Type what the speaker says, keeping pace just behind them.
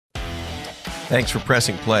Thanks for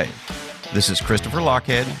pressing play. This is Christopher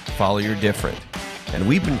Lochhead, Follow Your Different. And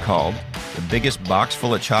we've been called the biggest box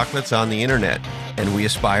full of chocolates on the internet. And we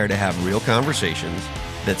aspire to have real conversations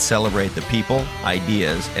that celebrate the people,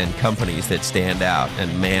 ideas, and companies that stand out.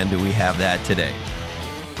 And man, do we have that today.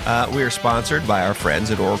 We are sponsored by our friends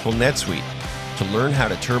at Oracle NetSuite. To learn how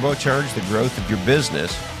to turbocharge the growth of your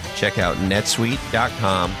business, check out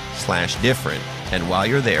netsuite.com/different. And while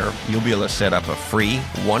you're there, you'll be able to set up a free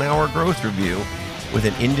 1-hour growth review with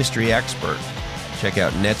an industry expert. Check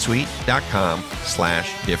out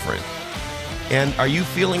netsuite.com/different. And are you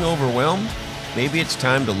feeling overwhelmed? Maybe it's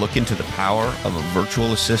time to look into the power of a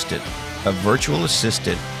virtual assistant. A virtual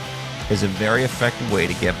assistant is a very effective way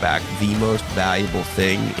to get back the most valuable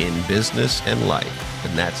thing in business and life,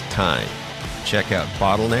 and that's time. Check out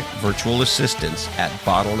Bottleneck Virtual Assistants at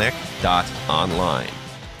bottleneck.online.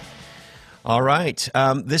 All right.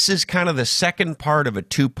 This is kind of the second part of a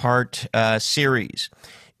two-part series.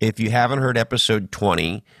 If you haven't heard episode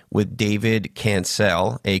 20 with David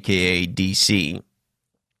Cancel, a.k.a. DC,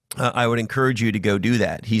 I would encourage you to go do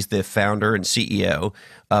that. He's the founder and CEO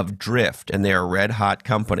of Drift, and they're a red-hot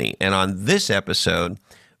company. And on this episode,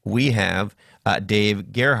 we have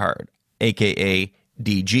Dave Gerhardt, a.k.a.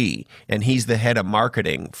 DG, and he's the head of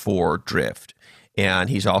marketing for Drift. And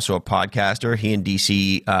he's also a podcaster. He and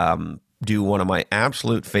DC do one of my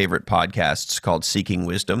absolute favorite podcasts called Seeking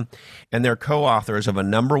Wisdom, and they're co-authors of a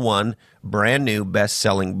 #1 brand new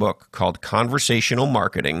best-selling book called Conversational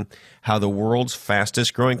Marketing: How the World's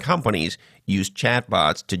Fastest Growing Companies Use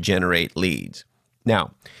Chatbots to Generate Leads.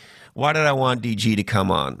 Now, why did I want DG to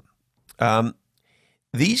come on?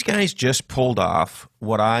 These guys just pulled off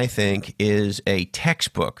what I think is a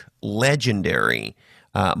textbook, legendary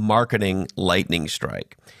marketing lightning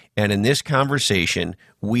strike. And in this conversation,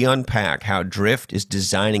 we unpack how Drift is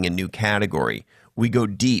designing a new category. We go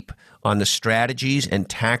deep on the strategies and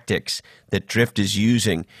tactics that Drift is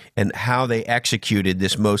using and how they executed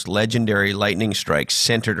this most legendary lightning strike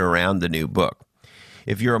centered around the new book.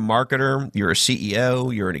 If you're a marketer, you're a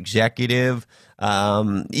CEO, you're an executive,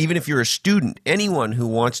 even if you're a student, anyone who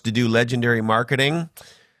wants to do legendary marketing,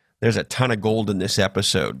 there's a ton of gold in this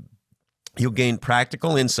episode. You'll gain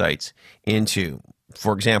practical insights into,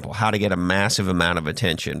 for example, how to get a massive amount of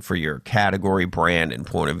attention for your category, brand, and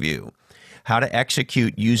point of view. How to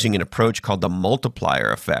execute using an approach called the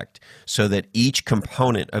Multiplier Effect so that each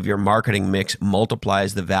component of your marketing mix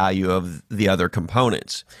multiplies the value of the other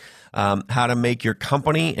components. How to make your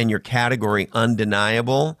company and your category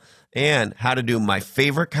undeniable, and how to do my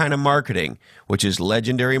favorite kind of marketing, which is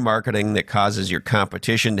legendary marketing that causes your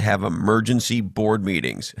competition to have emergency board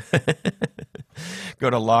meetings. Go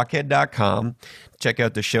to lochhead.com, check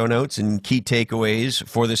out the show notes and key takeaways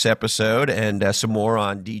for this episode, and some more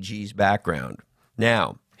on DG's background.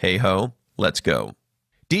 Now, hey-ho, let's go.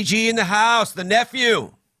 DG in the house, the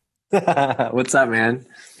nephew. What's up, man?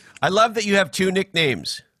 I love that you have two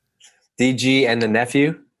nicknames. DG and the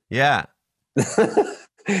nephew? Yeah.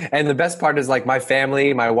 And the best part is, like, my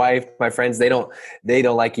family, my wife, my friends, they don't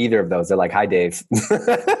like either of those. They're like, "Hi, Dave."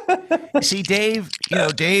 See, Dave,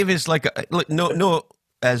 Dave is like, no,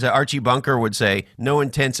 as Archie Bunker would say, no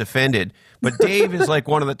intents offended. But Dave is like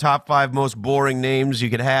one of the top 5 most boring names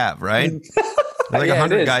you could have, right? Like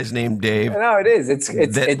 100 guys named Dave. No, it is. It's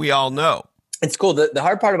we all know. It's cool. The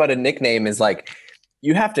hard part about a nickname is, like,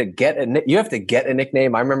 you have to get a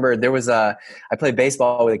nickname. I remember I played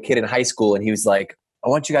baseball with a kid in high school, and he was like, "I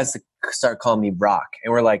want you guys to start calling me Rock."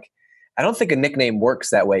 And we're like, I don't think a nickname works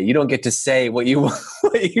that way. You don't get to say what you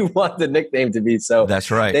want the nickname to be. So that's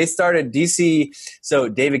right. They started DC. So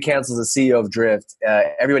David Cancel is the CEO of Drift.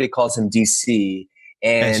 Everybody calls him DC.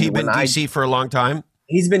 And has he been DC for a long time?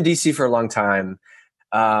 He's been DC for a long time.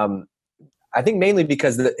 I think mainly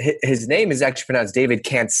because his name is actually pronounced David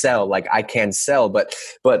Cancel, like I can sell, but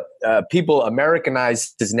people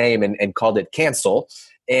Americanized his name and called it Cancel.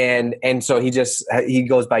 And so he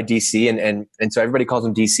goes by DC, and so everybody calls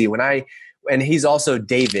him DC. And he's also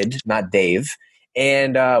David, not Dave.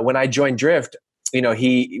 And when I joined Drift,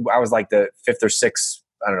 I was like the 5th or 6th,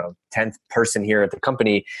 10th person here at the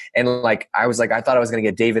company. And like, I thought I was going to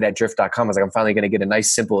get David@drift.com. I was like, I'm finally going to get a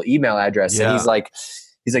nice, simple email address. Yeah. And he's like,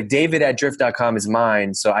 David@drift.com is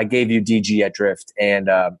mine. So I gave you DG@drift. And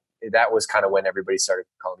that was kind of when everybody started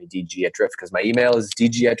calling me DG@drift, because my email is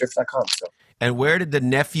DG@drift.com. So. And where did the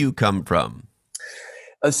nephew come from?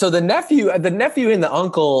 So the nephew and the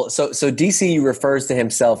uncle. So DC refers to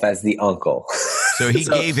himself as the uncle. So he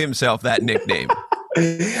gave himself that nickname.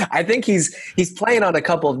 I think he's playing on a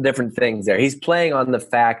couple of different things there. He's playing on the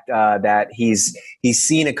fact that he's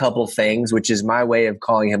seen a couple things, which is my way of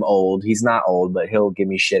calling him old. He's not old, but he'll give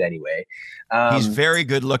me shit anyway. He's very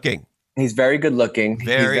good looking. He's very good looking.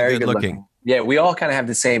 Very good looking. Yeah, we all kind of have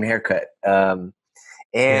the same haircut. And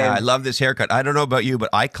yeah, I love this haircut. I don't know about you, but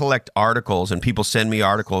I collect articles, and people send me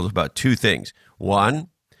articles about two things. One,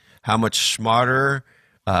 how much smarter,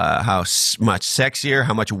 much sexier,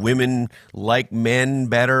 how much women like men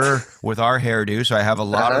better with our hairdo. So I have a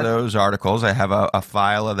lot of those articles. I have a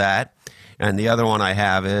file of that. And the other one I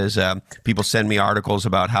have is people send me articles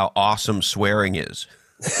about how awesome swearing is.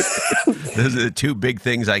 Those are the two big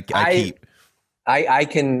things I keep. I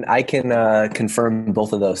can confirm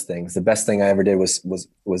both of those things. The best thing I ever did was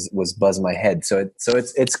buzz my head. So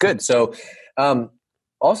it's good. So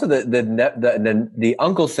also the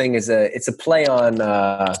uncle thing is it's a play on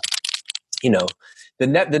the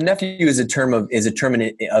nephew is a term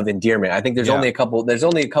of endearment. I think there's only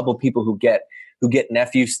a couple people who get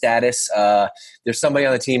nephew status. There's somebody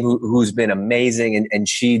on the team who's been amazing, and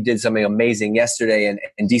she did something amazing yesterday.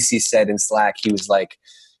 And DC said in Slack, he's like,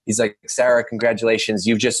 Sarah, congratulations,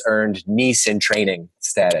 you've just earned niece in training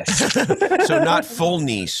status. So not full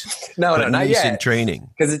niece. No, not niece yet. In training,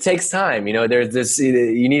 because it takes time. There's this.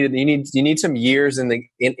 You need some years in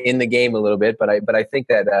the game a little bit. But I think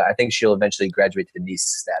that I think she'll eventually graduate to niece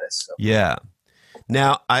status. So. Yeah.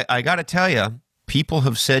 Now I got to tell you, people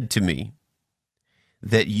have said to me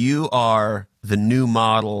that you are the new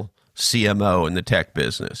model CMO in the tech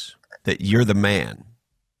business, that you're the man.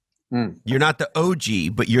 You're not the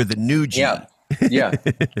OG, but you're the new G. Yeah.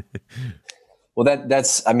 Well,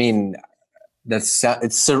 it's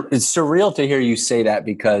surreal to hear you say that,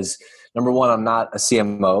 because number one, I'm not a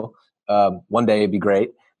CMO. One day it'd be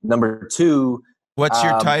great. Number two, what's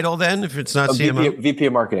your title then? If it's not CMO, VP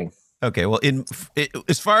of marketing. Okay. Well,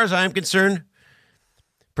 as far as I'm concerned,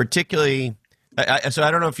 particularly, so I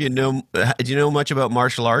don't know if you know. Do you know much about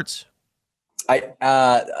martial arts?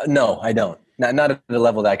 No, I don't. Not at the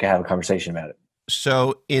level that I can have a conversation about it.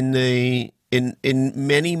 So in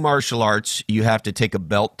many martial arts, you have to take a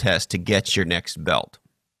belt test to get your next belt.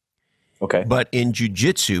 Okay. But in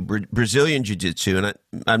jiu-jitsu, Brazilian jiu-jitsu, and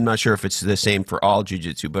I'm not sure if it's the same for all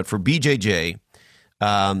jiu-jitsu, but for BJJ,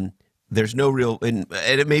 there's no real, and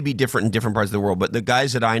it may be different in different parts of the world, but the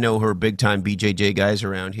guys that I know who are big-time BJJ guys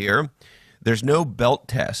around here, there's no belt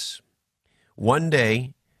tests. One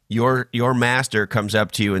day, your master comes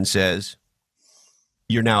up to you and says,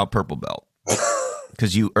 you're now a purple belt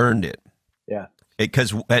because you earned it. Yeah.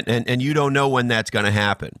 And you don't know when that's going to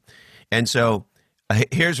happen. And so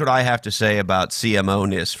here's what I have to say about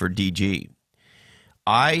CMO-ness for DG.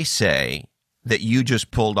 I say that you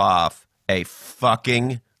just pulled off a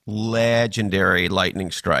fucking legendary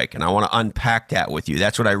lightning strike. And I want to unpack that with you.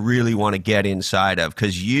 That's what I really want to get inside of,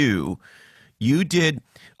 because you did.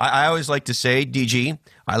 I always like to say, DG,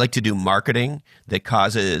 I like to do marketing that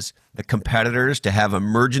causes the competitors to have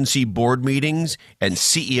emergency board meetings and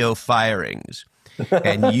CEO firings.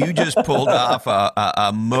 And you just pulled off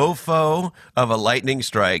a mofo of a lightning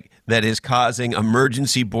strike that is causing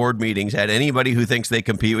emergency board meetings at anybody who thinks they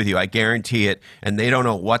compete with you. I guarantee it. And they don't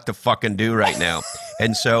know what to fucking do right now.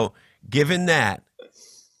 And so given that,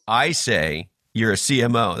 I say you're a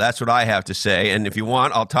CMO. That's what I have to say. And if you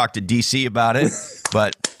want, I'll talk to DC about it.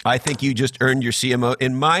 But I think you just earned your CMO.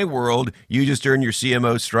 In my world, you just earned your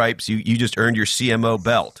CMO stripes. You just earned your CMO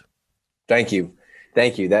belt. Thank you.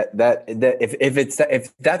 If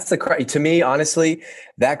that's the, to me, honestly,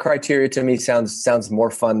 that criteria to me sounds more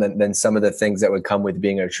fun than some of the things that would come with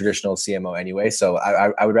being a traditional CMO anyway. So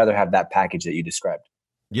I would rather have that package that you described.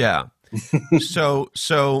 Yeah. So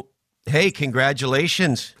hey,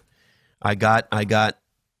 congratulations. I got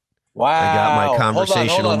Wow. I got my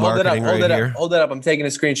conversational marketing right here. Hold it up. I'm taking a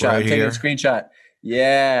screenshot.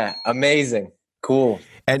 Yeah. Amazing. Cool.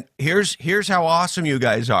 And here's how awesome you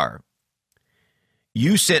guys are.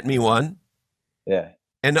 You sent me one. Yeah.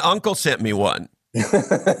 And the uncle sent me one. And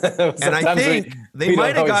I think they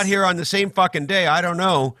might have got here on the same fucking day. I don't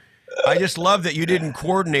know. I just love that you didn't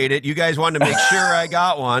coordinate it. You guys wanted to make sure I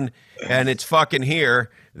got one, and it's fucking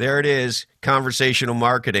here. There it is. Conversational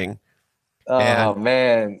marketing. Oh,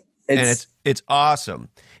 man. It's awesome.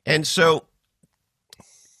 And so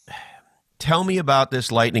tell me about this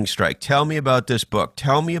lightning strike. Tell me about this book.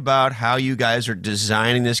 Tell me about how you guys are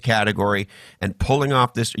designing this category and pulling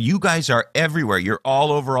off this. You guys are everywhere. You're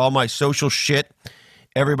all over all my social shit.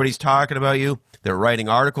 Everybody's talking about you. They're writing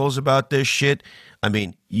articles about this shit. I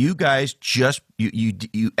mean, you guys just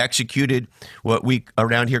you executed what we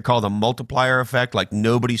around here call the multiplier effect, like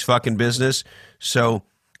nobody's fucking business. So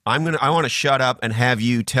I want to shut up and have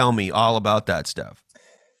you tell me all about that stuff.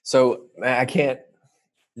 So I can't.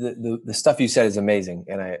 The stuff you said is amazing,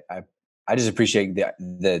 and I just appreciate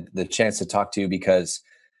the chance to talk to you, because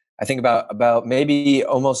I think about maybe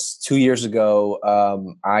almost 2 years ago,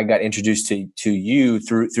 I got introduced to you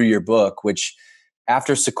through your book, which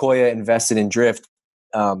after Sequoia invested in Drift,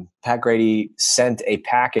 Pat Grady sent a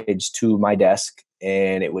package to my desk,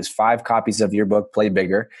 and it was 5 copies of your book, Play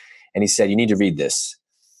Bigger. And he said, "You need to read this."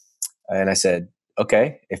 And I said,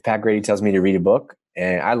 "Okay, if Pat Grady tells me to read a book,"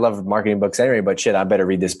 and I love marketing books anyway, but shit, I better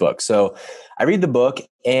read this book. So I read the book,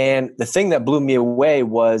 and the thing that blew me away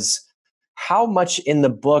was how much in the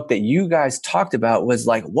book that you guys talked about was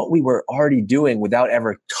like what we were already doing without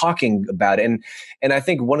ever talking about it. And I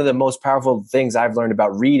think one of the most powerful things I've learned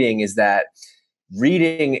about reading is that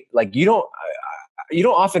reading, like, you don't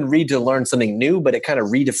often read to learn something new, but it kind of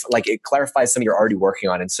it clarifies something you're already working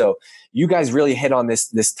on. And so you guys really hit on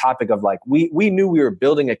this topic of like, we knew we were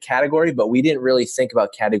building a category, but we didn't really think about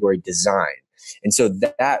category design. And so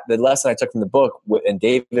that the lesson I took from the book, and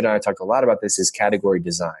David and I talked a lot about this, is category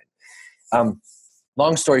design.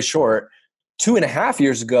 Long story short, 2.5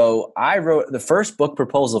 years ago, I wrote the first book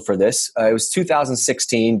proposal for this. It was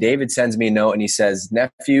 2016. David sends me a note and he says,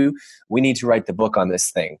 "Nephew, we need to write the book on this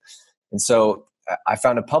thing." And so I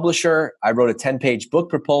found a publisher. I wrote a 10-page book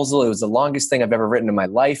proposal. It was the longest thing I've ever written in my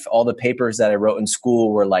life. All the papers that I wrote in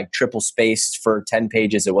school were like triple spaced for 10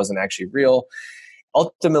 pages. It wasn't actually real.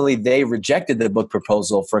 Ultimately, they rejected the book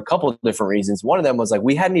proposal for a couple of different reasons. One of them was like,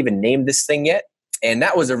 we hadn't even named this thing yet. And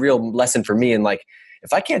that was a real lesson for me. And like,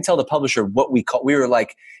 if I can't tell the publisher what we were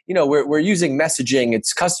like, we're using messaging,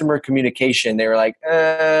 it's customer communication. They were like,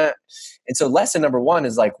 And so lesson number one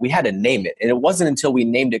is like, we had to name it. And it wasn't until we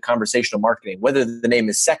named it Conversational Marketing. Whether the name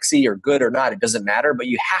is sexy or good or not, it doesn't matter, but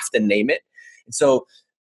you have to name it. And so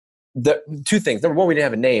the 2 things. Number one, we didn't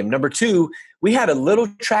have a name. Number 2, we had a little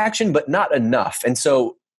traction, but not enough. And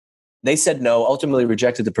so they said no, ultimately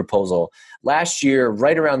rejected the proposal. Last year,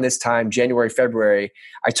 right around this time, January, February,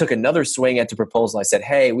 I took another swing at the proposal. I said,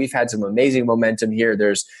 "Hey, we've had some amazing momentum here.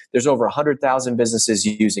 There's over 100,000 businesses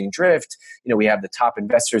using Drift. We have the top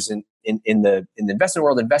investors in the investment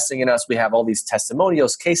world investing in us. We have all these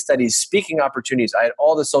testimonials, case studies, speaking opportunities. I had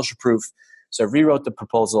all the social proof." So I rewrote the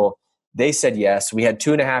proposal. They said yes. We had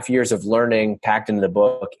 2.5 years of learning packed into the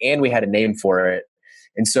book, and we had a name for it.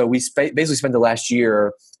 And so we basically spent the last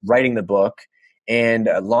year writing the book, and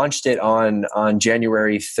launched it on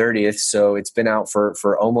January 30th. So it's been out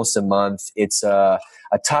for almost a month. It's a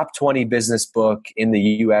top 20 business book in the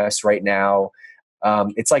US right now.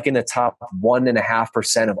 It's like in the top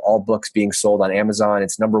 1.5% of all books being sold on Amazon.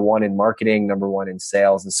 It's number 1 in marketing, number 1 in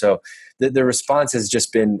sales. And so the response has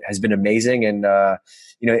been amazing. And,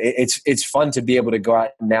 it's fun to be able to go out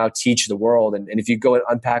and now teach the world. And if you go and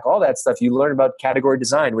unpack all that stuff, you learn about category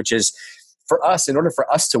design, which is, for us, in order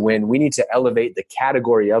for us to win, we need to elevate the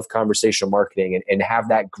category of conversational marketing and have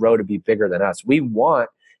that grow to be bigger than us. We want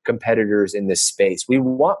competitors in this space. We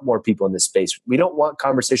want more people in this space. We don't want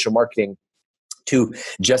conversational marketing to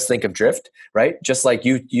just think of Drift, right? Just like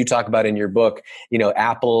you talk about in your book,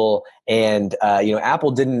 Apple and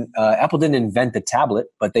Apple didn't invent the tablet,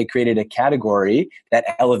 but they created a category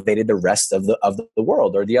that elevated the rest of the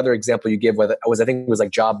world. Or the other example you give was I think it was like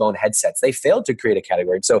Jawbone headsets. They failed to create a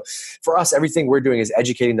category. And so for us, everything we're doing is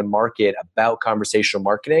educating the market about conversational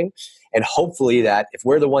marketing. And hopefully that if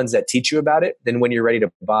we're the ones that teach you about it, then when you're ready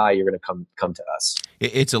to buy, you're going to come to us.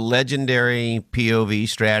 It's a legendary POV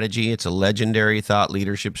strategy. It's a legendary thought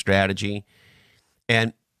leadership strategy.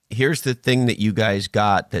 And here's the thing that you guys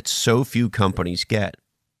got that so few companies get.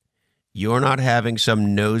 You're not having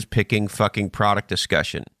some nose-picking fucking product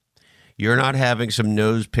discussion. You're not having some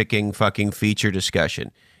nose-picking fucking feature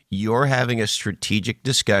discussion. You're having a strategic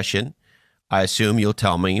discussion, I assume you'll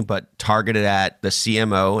tell me, but targeted at the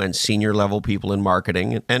CMO and senior level people in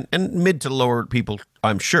marketing and mid to lower people,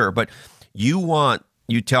 I'm sure. But you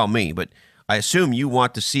tell me, but I assume you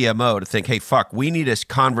want the CMO to think, hey, fuck, we need a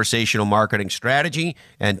conversational marketing strategy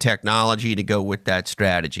and technology to go with that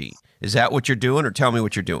strategy. Is that what you're doing, or tell me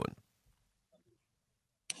what you're doing?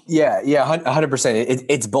 Yeah, 100%.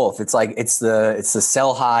 It's both. It's like it's the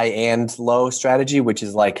sell high and low strategy, which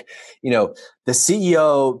is like, the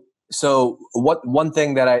CEO. So one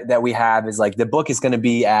thing that we have is like the book is going to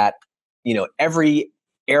be at every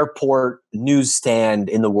airport newsstand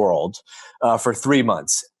in the world for 3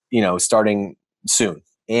 months, starting soon.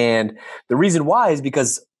 And the reason why is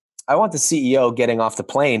because I want the CEO getting off the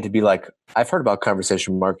plane to be like, I've heard about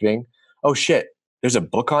conversational marketing. Oh shit, there's a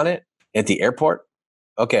book on it at the airport.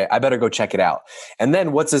 Okay, I better go check it out. And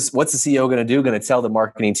then what's the CEO going to do? Going to tell the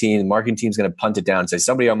marketing team. The marketing team's going to punt it down and say,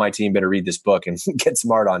 somebody on my team better read this book and get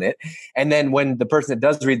smart on it. And then when the person that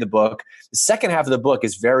does read the book, the second half of the book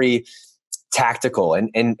is very tactical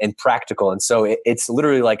and practical. And so it's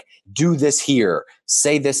literally like, do this here,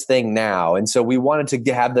 say this thing now. And so we wanted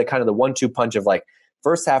to have the kind of the 1-2 punch of like,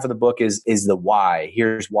 first half of the book is the why.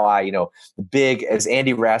 Here's why, the big, as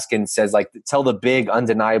Andy Raskin says, like, tell the big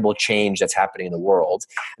undeniable change that's happening in the world.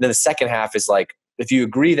 And then the second half is like, if you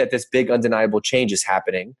agree that this big undeniable change is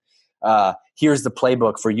happening, here's the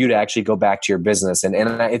playbook for you to actually go back to your business. And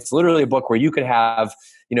it's literally a book where you could have,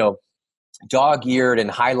 dog-eared and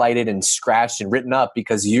highlighted and scratched and written up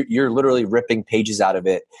because you're literally ripping pages out of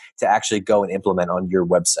it to actually go and implement on your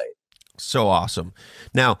website. So awesome.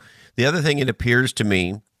 Now, the other thing it appears to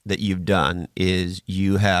me that you've done is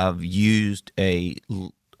you have used how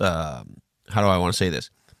do I want to say this?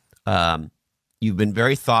 You've been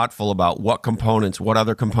very thoughtful about what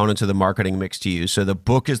other components of the marketing mix to use. So the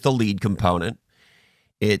book is the lead component.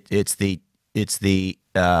 It's the meat.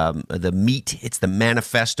 It's the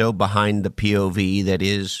manifesto behind the POV that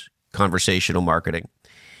is conversational marketing.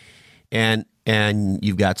 And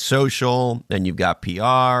you've got social, and you've got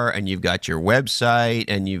PR, and you've got your website,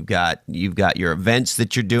 and you've got your events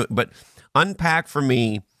that you're doing. But unpack for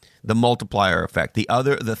me the multiplier effect,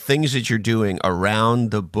 the things that you're doing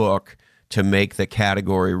around the book to make the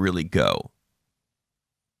category really go.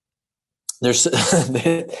 There's a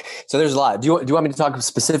lot. Do you want me to talk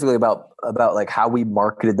specifically about like how we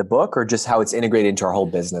marketed the book, or just how it's integrated into our whole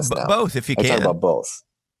business now? Both, if you can. Talk about both.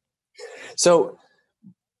 So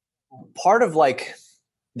part of like,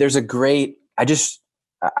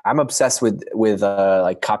 I'm obsessed with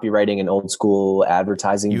like copywriting and old school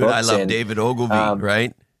advertising books. I love David Ogilvy,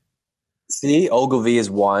 right? See, Ogilvy is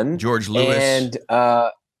one. George Lewis. And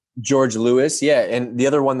George Lewis, yeah. And the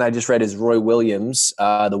other one that I just read is Roy Williams,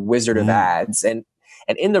 The Wizard of Ads. And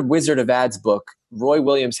in the Wizard of Ads book, Roy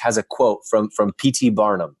Williams has a quote from P.T.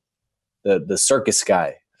 Barnum, the circus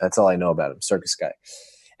guy. That's all I know about him, circus guy.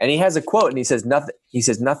 And he has a quote, and he says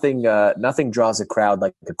nothing draws a crowd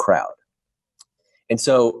like a crowd. And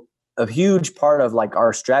so a huge part of like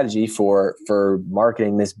our strategy for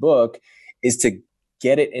marketing this book is to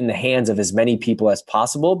get it in the hands of as many people as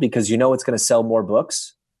possible, because it's going to sell more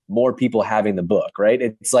books, more people having the book, right?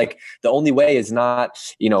 It's like the only way is not,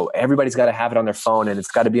 everybody's got to have it on their phone, and it's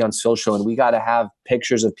got to be on social, and we got to have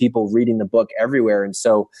pictures of people reading the book everywhere. And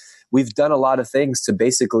so we've done a lot of things to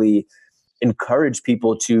basically encourage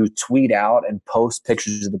people to tweet out and post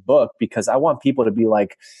pictures of the book, because I want people to be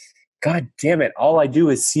like, God damn it, all I do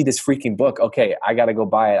is see this freaking book. Okay, I got to go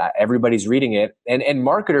buy it. Everybody's reading it. And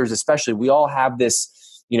marketers especially, we all have this,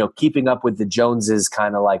 keeping up with the Joneses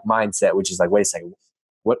kind of like mindset, which is like, wait a second,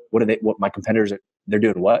 what my competitors they're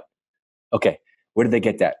doing what? Okay, where did they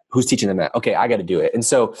get that? Who's teaching them that? Okay, I got to do it. And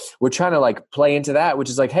so we're trying to like play into that, which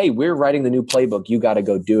is like, hey, we're writing the new playbook. You got to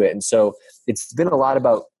go do it. And so it's been a lot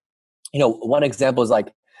about, one example is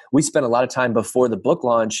like, we spent a lot of time before the book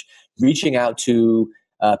launch reaching out to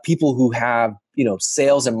people who have,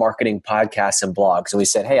 sales and marketing podcasts and blogs. And we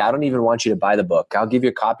said, hey, I don't even want you to buy the book. I'll give you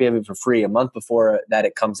a copy of it for free a month before that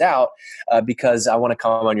it comes out, because I want to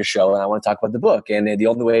come on your show and I want to talk about the book. And the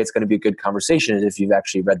only way it's going to be a good conversation is if you've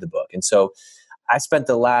actually read the book. And so I spent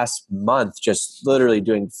the last month just literally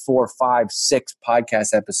doing 4, 5, 6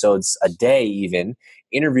 podcast episodes a day, even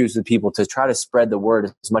interviews with people to try to spread the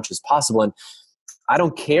word as much as possible. And I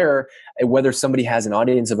don't care whether somebody has an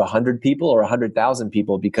audience of 100 people or 100,000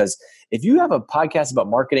 people, because if you have a podcast about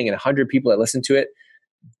marketing and 100 people that listen to it,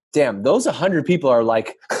 damn, those 100 people are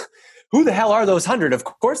like, who the hell are those 100? Of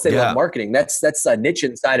course they love marketing. That's a niche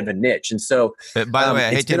inside of a niche. And so, by the way,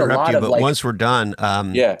 I hate to interrupt you, but once we're done,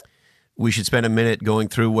 we should spend a minute going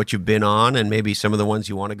through what you've been on and maybe some of the ones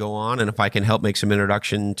you want to go on. And if I can help make some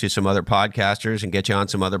introduction to some other podcasters and get you on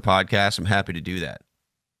some other podcasts, I'm happy to do that.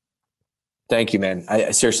 Thank you, man.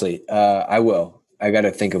 Seriously, I will. I got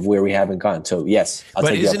to think of where we haven't gone. So yes,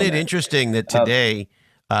 but isn't it interesting that today,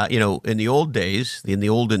 in the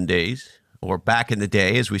olden days, or back in the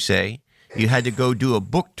day, as we say, you had to go do a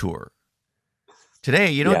book tour.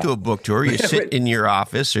 Today, you don't do a book tour. You sit in your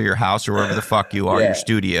office or your house or wherever the fuck you are, your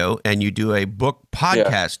studio, and you do a book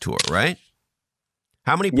podcast tour, right?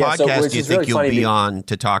 How many podcasts do you think you'll be on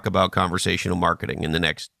to talk about conversational marketing in the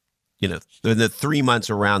next, in the 3 months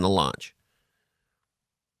around the launch?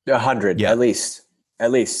 100, at least.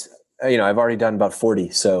 I've already done about 40,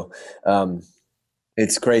 so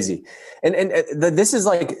it's crazy. And this is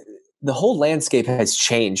like, the whole landscape has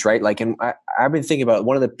changed, right? Like, and I've been thinking about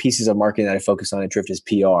one of the pieces of marketing that I focus on at Drift is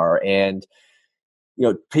PR. And,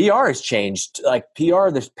 PR has changed. Like PR,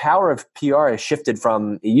 the power of PR has shifted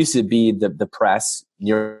from, it used to be the press,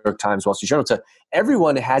 New York Times, Wall Street Journal, to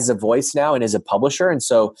everyone has a voice now and is a publisher. And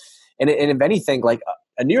so, and if anything, like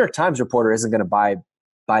a New York Times reporter isn't going to buy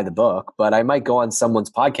the book, but I might go on someone's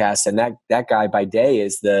podcast, and that guy by day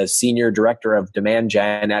is the senior director of demand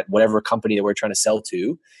gen at whatever company that we're trying to sell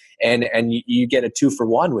to. And you get a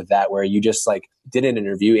 2-for-1 with that, where you just like did an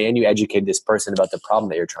interview and you educated this person about the problem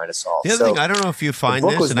that you're trying to solve. The other thing, I don't know if you find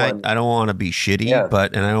this, and I don't want to be shitty,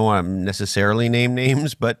 and I don't want to necessarily name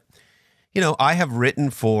names, but I have written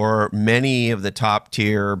for many of the top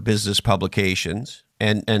tier business publications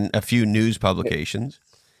and a few news publications,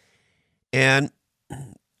 and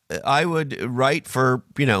I would write for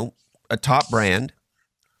a top brand.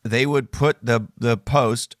 They would put the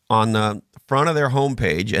post on the front of their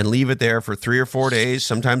homepage and leave it there for 3 or 4 days,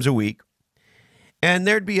 sometimes a week. And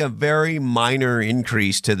there'd be a very minor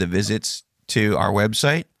increase to the visits to our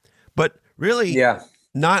website, but really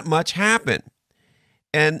not much happened.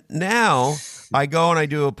 And now I go and I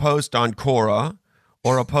do a post on Quora,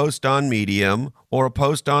 or a post on Medium, or a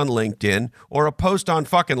post on LinkedIn, or a post on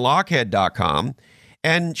fucking lochhead.com,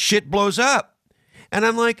 and shit blows up. And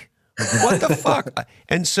I'm like, what the fuck?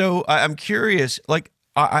 And so I'm curious, like,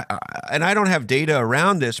 I don't have data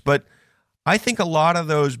around this, but I think a lot of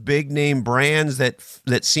those big name brands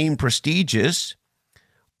that seem prestigious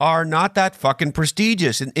are not that fucking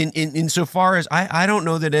prestigious. And insofar as I don't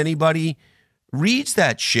know that anybody reads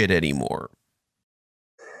that shit anymore.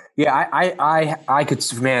 Yeah, I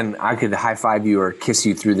could high five you or kiss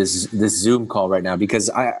you through this Zoom call right now, because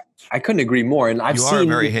I couldn't agree more. And you are a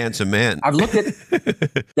very handsome man. I've looked at.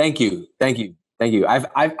 Thank you.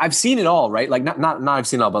 I've seen it all, right? Like not I've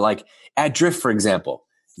seen it all, but like at Drift, for example,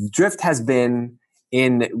 Drift has been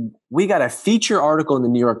we got a feature article in the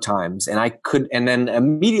New York Times, and then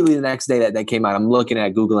immediately the next day that came out, I'm looking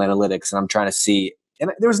at Google Analytics and I'm trying to see,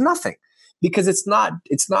 and there was nothing, because it's not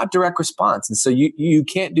direct response. And so you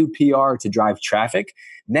can't do PR to drive traffic.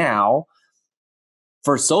 Now,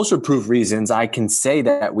 for social proof reasons, I can say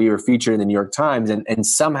that we were featured in the New York Times, and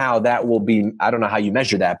somehow that will be, I don't know how you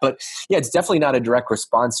measure that, but yeah, it's definitely not a direct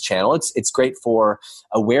response channel. It's great for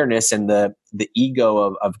awareness and the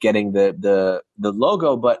ego of getting the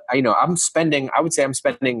logo. But I would say I'm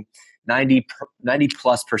spending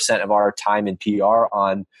 90+% of our time in PR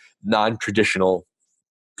on non-traditional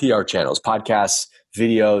PR channels, podcasts,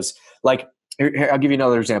 videos. Like, here, I'll give you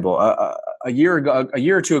another example. A year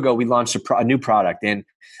or two ago, we launched a new product, and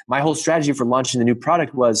my whole strategy for launching the new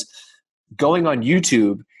product was going on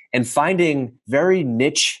YouTube and finding very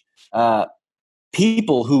niche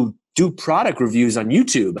people who do product reviews on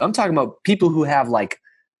YouTube. I'm talking about people who have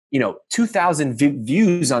 2,000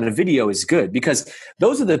 views on a video is good, because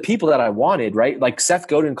those are the people that I wanted, right? Like Seth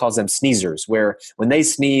Godin calls them sneezers, where when they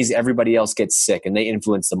sneeze, everybody else gets sick and they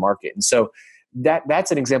influence the market. And so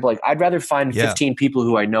that's an example. Like, I'd rather find 15 people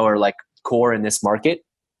who I know are like core in this market.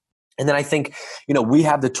 And then I think, we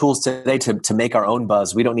have the tools today to make our own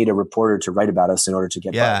buzz. We don't need a reporter to write about us in order to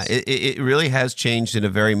get buzz. Yeah, it really has changed in a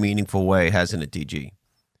very meaningful way, hasn't it, DG?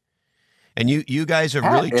 And you guys have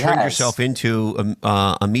really turned yourself into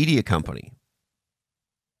a media company.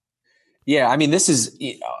 Yeah, I mean, this is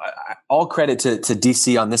all credit to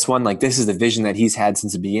DC on this one. Like, this is the vision that he's had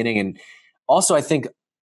since the beginning. And also, I think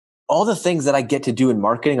all the things that I get to do in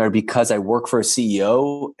marketing are because I work for a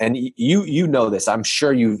CEO. And you know this. I'm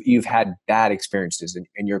sure you've had bad experiences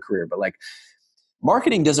in your career, but like,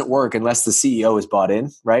 marketing doesn't work unless the CEO is bought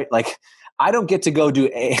in, right? Like, I don't get to go do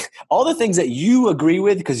all the things that you agree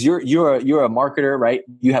with, because you're a marketer, right?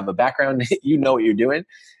 You have a background, you know what you're doing.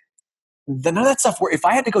 None of that stuff. If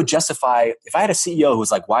I had to go justify, if I had a CEO who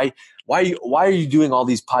was like, why are you doing all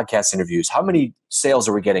these podcast interviews? How many sales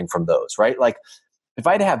are we getting from those, right? Like, if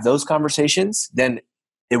I had to have those conversations, then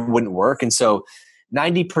it wouldn't work. And so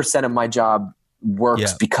 90% of my job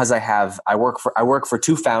works because I work for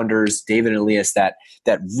two founders, David and Elias, that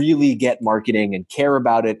really get marketing and care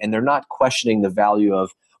about it, and they're not questioning the value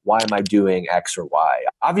of why am I doing X or Y.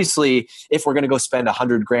 Obviously, if we're going to go spend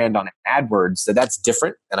 $100,000 on AdWords, that's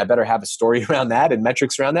different, and I better have a story around that and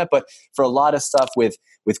metrics around that. But for a lot of stuff with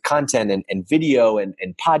content and video and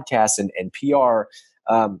podcasts and PR,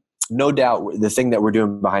 no doubt the thing that we're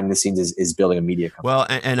doing behind the scenes is building a media company. Well,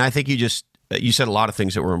 and I think you said a lot of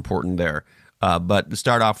things that were important there. But to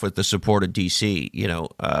start off with the support of DC,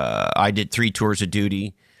 I did 3 tours of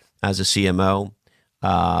duty as a CMO,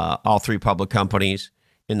 all 3 public companies.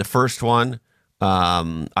 In the first one,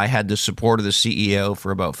 I had the support of the CEO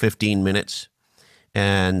for about 15 minutes.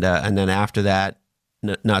 And then after that,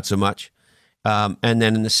 not so much. And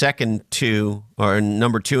then in the second 2, or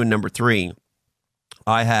number 2 and number 3,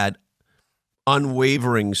 I had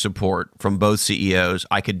unwavering support from both CEOs.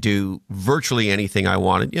 I could do virtually anything I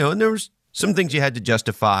wanted, and there was some things you had to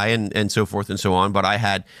justify and so forth and so on, but I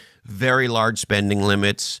had very large spending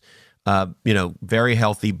limits, very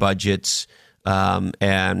healthy budgets.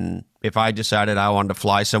 And if I decided I wanted to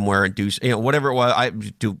fly somewhere and do, whatever it was, I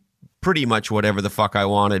do pretty much whatever the fuck I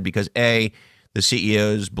wanted because A, the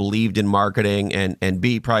CEOs believed in marketing and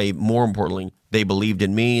B, probably more importantly, they believed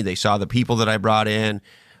in me. They saw the people that I brought in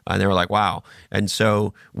and they were like, wow. And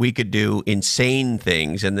so we could do insane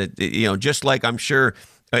things. And just like I'm sure,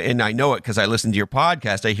 and I know it because I listen to your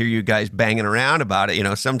podcast, I hear you guys banging around about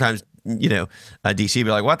it. Sometimes, DC be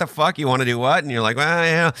like, what the fuck? You want to do what? And you're like, well,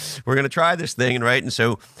 yeah, we're going to try this thing. And right. And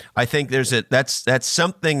so I think that's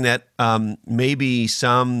something that maybe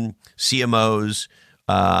some CMOs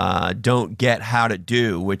don't get how to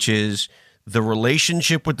do, which is the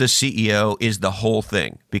relationship with the CEO is the whole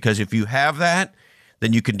thing. Because if you have that,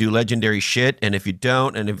 then you can do legendary shit. And if you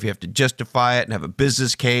don't, and if you have to justify it and have a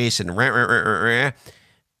business case and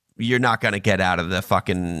you're not going to get out of the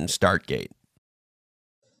fucking start gate.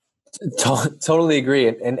 Totally agree.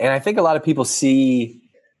 And I think a lot of people see,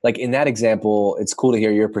 like in that example, it's cool to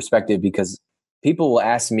hear your perspective because people will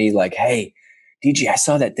ask me like, hey, DG, I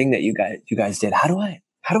saw that thing that you guys did. How do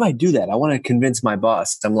I do that? I want to convince my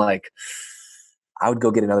boss. I'm like, I would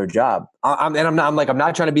go get another job. I'm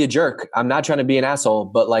not trying to be a jerk. I'm not trying to be an asshole,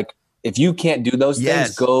 but like, if you can't do those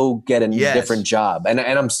things, go get a different job.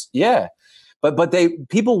 But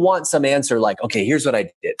people want some answer like, okay, here's what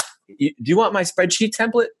I did. Do you want my spreadsheet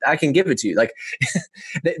template? I can give it to you. Like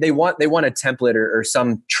they want a template or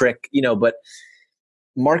some trick, but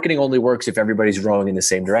marketing only works if everybody's rowing in the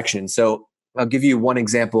same direction. So I'll give you one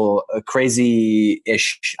example, a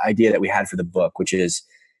crazy-ish idea that we had for the book, which is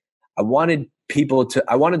I wanted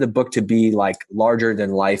the book to be like larger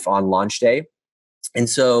than life on launch day. And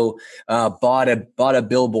so bought a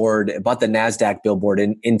billboard, bought the NASDAQ billboard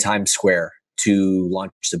in Times Square to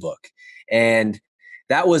launch the book. And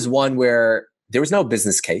that was one where there was no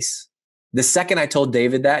business case. The second I told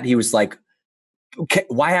David that, he was like, okay,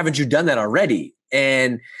 why haven't you done that already?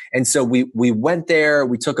 And so we went there,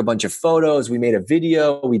 we took a bunch of photos, we made a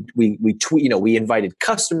video, we tweet, we invited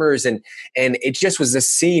customers and it just was this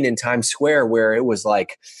scene in Times Square where it was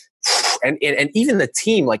like, and even the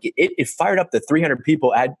team, like it fired up the 300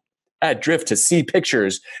 people at Drift to see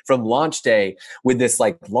pictures from launch day with this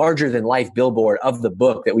like larger than life billboard of the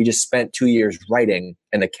book that we just spent 2 years writing,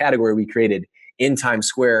 and the category we created in Times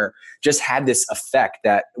Square just had this effect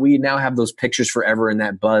that we now have those pictures forever and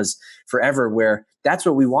that buzz forever, where that's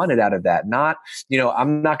what we wanted out of that. Not,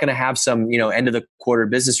 I'm not going to have some, end of the quarter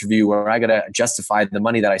business review where I got to justify the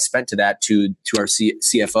money that I spent to our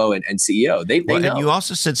CFO and CEO. They know. And you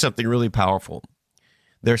also said something really powerful.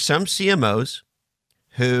 There's some CMOs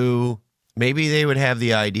who maybe they would have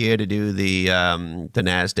the idea to do the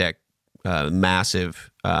NASDAQ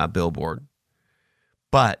massive billboard,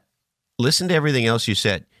 but listen to everything else you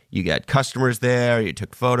said. You got customers there. You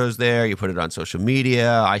took photos there. You put it on social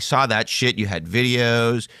media. I saw that shit. You had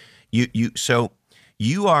videos. So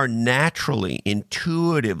you are naturally,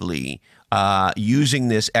 intuitively using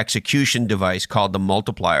this execution device called the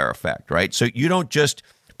multiplier effect, right? So you don't just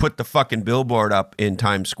put the fucking billboard up in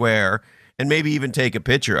Times Square and maybe even take a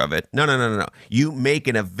picture of it. No. You make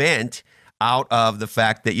an event out of the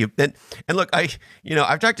fact that and look, I've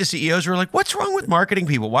talked to CEOs who are like, what's wrong with marketing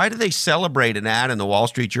people? Why do they celebrate an ad in the Wall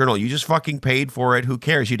Street Journal? You just fucking paid for it. Who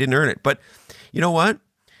cares? You didn't earn it. But you know what?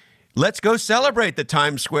 Let's go celebrate the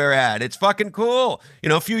Times Square ad. It's fucking cool.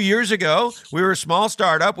 A few years ago, we were a small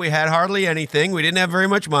startup. We had hardly anything. We didn't have very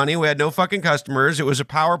much money. We had no fucking customers. It was a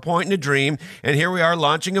PowerPoint and a dream. And here we are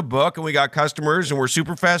launching a book and we got customers and we're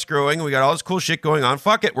super fast growing and we got all this cool shit going on.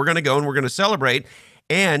 Fuck it. We're going to go and we're going to celebrate.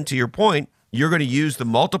 And to your point, you're going to use the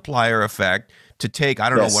multiplier effect to take, I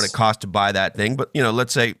don't know what it costs to buy that thing, but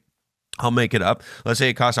let's say, I'll make it up. Let's say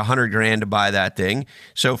it costs $100,000 to buy that thing.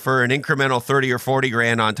 So for an incremental 30 or 40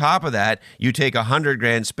 grand on top of that, you take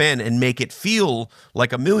 $100,000 spend and make it feel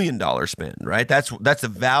like $1 million spend, right? That's the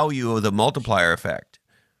value of the multiplier effect.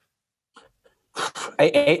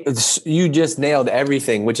 You just nailed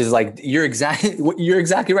everything, which is like you're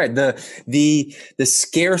exactly right. The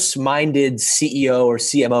scarce-minded CEO or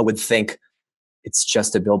CMO would think it's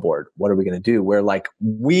just a billboard. What are we going to do? Where like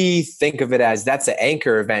we think of it as that's an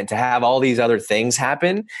anchor event to have all these other things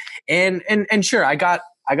happen. And sure, I got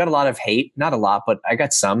a lot of hate, not a lot, but I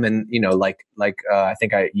got some. And I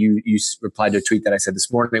think you replied to a tweet that I said this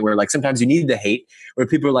morning where like sometimes you need the hate where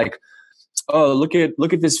people are like, oh, look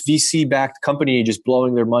at this VC backed company just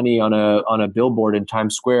blowing their money on a billboard in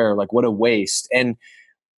Times Square. Like what a waste. And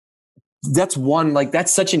that's one, like,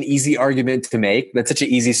 that's such an easy argument to make. That's such an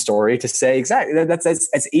easy story to say. Exactly.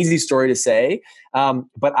 That's easy story to say.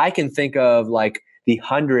 But I can think of like the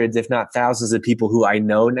hundreds, if not thousands of people who I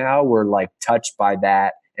know now were like touched by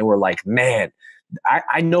that. And were like, man,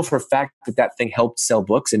 I know for a fact that thing helped sell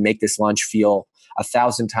books and make this launch feel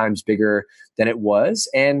 1,000 times bigger than it was.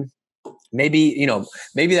 And maybe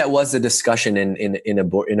that was the discussion in a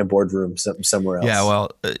boardroom somewhere else. Yeah,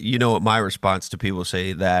 well, you know what my response to people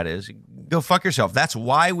say that is, go fuck yourself. That's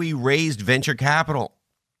why we raised venture capital.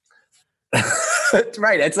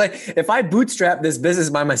 Right. It's like, if I bootstrap this business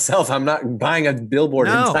by myself, I'm not buying a billboard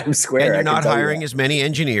in Times Square. And you're not hiring as many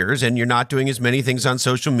engineers, and you're not doing as many things on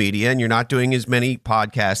social media, and you're not doing as many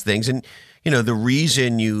podcast things. And the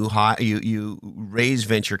reason you raise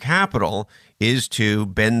venture capital is to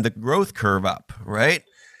bend the growth curve up, right?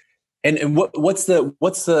 And what's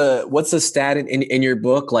the stat in your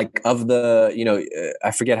book, like, of the,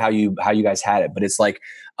 I forget how you guys had it, but it's like,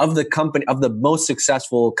 of the most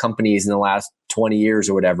successful companies in the last 20 years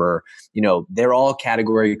or whatever, they're all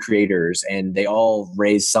category creators, and they all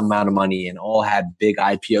raised some amount of money and all had big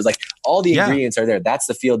IPOs. Like, all the ingredients are there. That's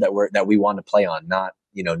the field that we want to play on. Not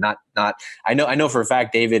I know for a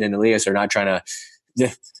fact David and Elias are not trying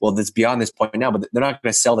to, well, it's beyond this point now, but they're not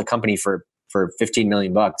going to sell the company for $15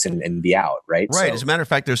 million and be out. Right. Right. So, as a matter of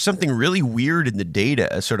fact, there's something really weird in the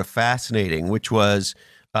data, sort of fascinating, which was,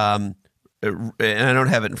 and I don't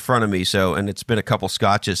have it in front of me, and it's been a couple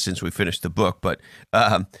scotches since we finished the book, but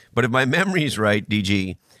if my memory is right,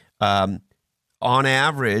 DG, on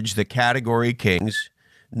average, the category kings,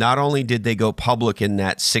 not only did they go public in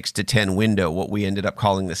that 6 to 10 window, what we ended up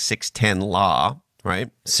calling the 6-10 law, right?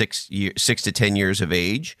 6 to 10 years of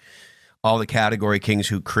age. All the category kings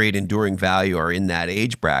who create enduring value are in that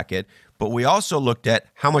age bracket. But we also looked at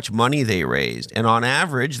how much money they raised. And on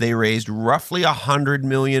average, they raised roughly $100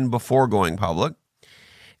 million before going public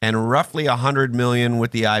and roughly $100 million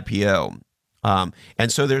with the IPO.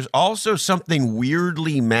 And so there's also something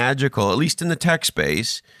weirdly magical, at least in the tech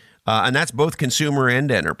space, and that's both consumer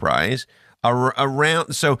and enterprise,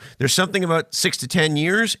 around. So there's something about 6 to 10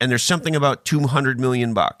 years, and there's something about $200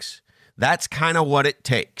 million. That's kind of what it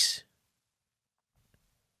takes.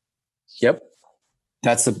 Yep.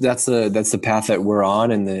 That's the path that we're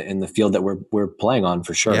on, and the field that we're playing on,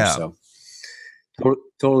 for sure. Yeah. So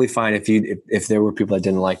totally fine if there were people that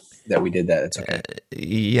didn't like that we did that. It's okay.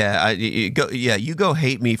 You go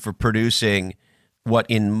hate me for producing what,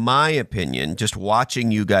 in my opinion, just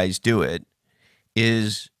watching you guys do it,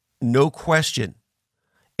 is no question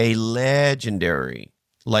a legendary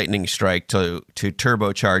lightning strike to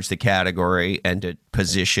turbocharge the category and to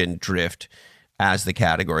position Drift as the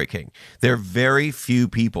category king. There are very few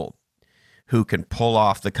people who can pull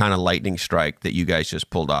off the kind of lightning strike that you guys just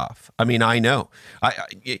pulled off. I mean, I know.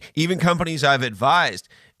 Even companies I've advised,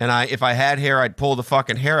 and if I had hair, I'd pull the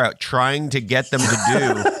fucking hair out trying to get them to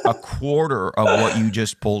do a quarter of what you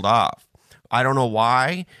just pulled off. I don't know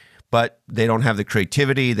why, but they don't have the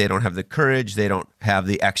creativity, they don't have the courage, they don't have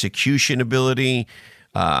the execution ability.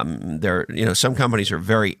 Some companies are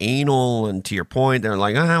very anal, and to your point, they're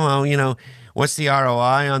like, what's the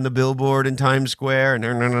ROI on the billboard in Times Square,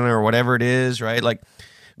 or whatever it is, right? Like,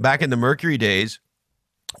 back in the Mercury days,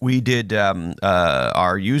 we did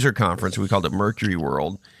our user conference. We called it Mercury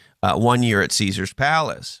World, 1 year at Caesar's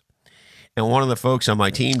Palace. And one of the folks on my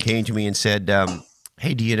team came to me and said,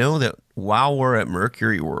 hey, do you know that while we're at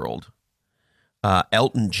Mercury World,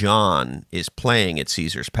 Elton John is playing at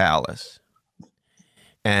Caesar's Palace?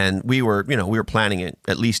 And we were planning it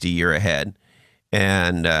at least a year ahead.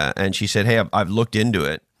 And she said, hey, I've looked into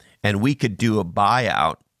it, and we could do a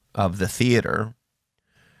buyout of the theater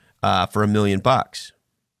for $1 million.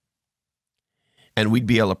 And we'd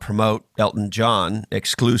be able to promote Elton John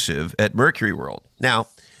exclusive at Mercury World. Now,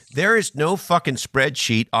 there is no fucking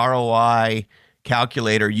spreadsheet ROI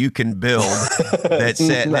calculator you can build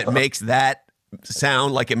that makes that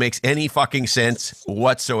sound like it makes any fucking sense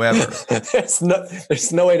whatsoever. There's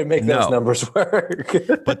no way to make those numbers work.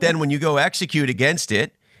 But then when you go execute against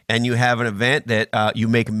it, and you have an event that you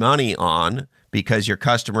make money on because your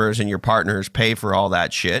customers and your partners pay for all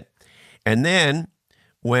that shit, and then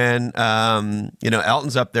when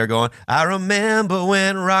Elton's up there going, I remember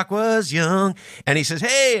when rock was young, and he says,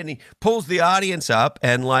 hey, and he pulls the audience up,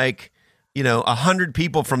 and 100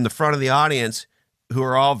 people from the front of the audience who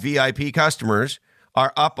are all VIP customers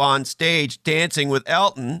are up on stage dancing with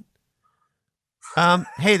Elton.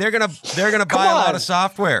 Hey, they're gonna buy a lot of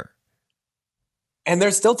software, and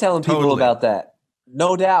they're still telling people about that.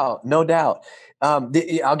 No doubt. I'll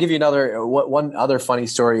give you one other funny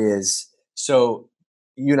story. Is so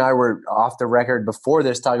you and I were off the record before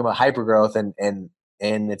this talking about hypergrowth, and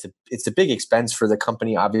it's a big expense for the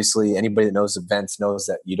company. Obviously, anybody that knows events knows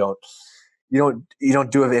that you don't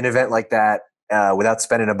do an event like that without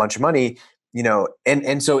spending a bunch of money.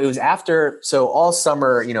 And so it was after, so all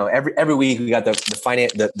summer, every week we got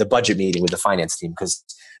the budget meeting with the finance team, because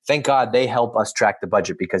thank God they help us track the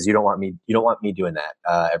budget, because you don't want me doing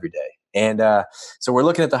that every day. And so we're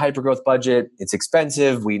looking at the hypergrowth budget. It's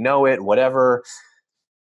expensive. We know it, whatever.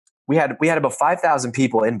 We had about 5,000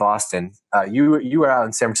 people in Boston. You were out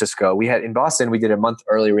in San Francisco. In Boston, we did a month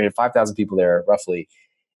earlier. We had 5,000 people there roughly.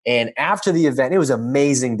 And after the event, it was an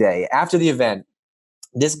amazing day. After the event,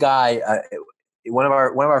 this guy, one of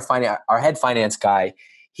our head finance guy,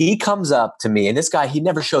 he comes up to me, and this guy, he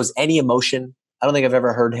never shows any emotion. I don't think I've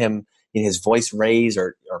ever heard him in his voice raise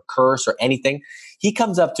or curse or anything. He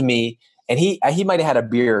comes up to me, and he might have had a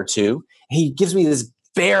beer or two. He gives me this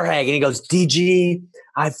bear hug, and he goes, "DG,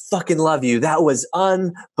 I fucking love you. That was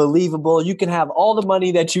unbelievable. You can have all the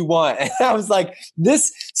money that you want." And I was like,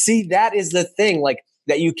 that is the thing, like,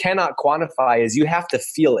 that you cannot quantify, is you have to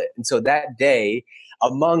feel it. And so that day,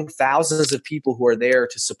 among thousands of people who are there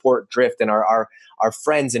to support Drift, and our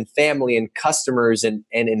friends and family and customers and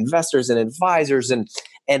investors and advisors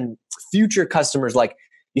and future customers, like,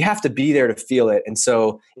 you have to be there to feel it. And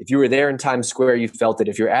so if you were there in Times Square, you felt it.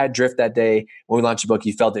 If you're at Drift that day when we launched the book,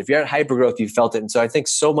 you felt it. If you're at Hypergrowth, you felt it. And so I think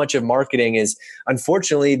so much of marketing is,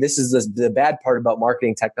 unfortunately, this is the bad part about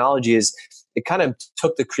marketing technology, is it kind of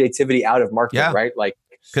took the creativity out of marketing, right? Like,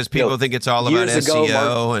 because people think it's all about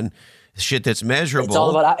SEO and shit that's measurable. It's all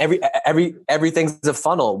about everything's a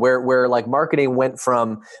funnel, where like marketing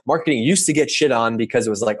used to get shit on because it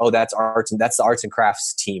was like, oh, that's the arts and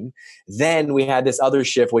crafts team. Then we had this other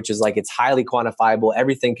shift, which is like, it's highly quantifiable.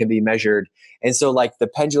 Everything can be measured. And so like the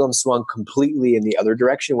pendulum swung completely in the other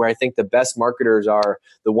direction, where I think the best marketers are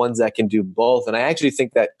the ones that can do both. And I actually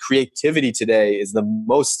think that creativity today is the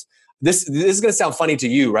most. This is going to sound funny to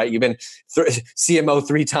you, right? You've been CMO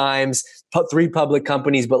 3 times, 3 public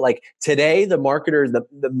companies, but like today, the marketers,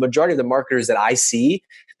 the majority of the marketers that I see,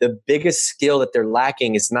 the biggest skill that they're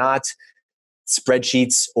lacking is not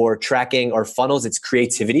spreadsheets or tracking or funnels, it's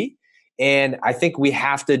creativity. And I think we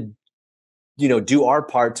have to, do our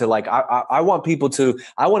part to, like, I want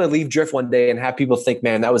to leave Drift one day and have people think,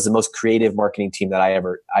 man, that was the most creative marketing team that I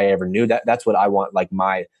ever knew. That's what I want, like,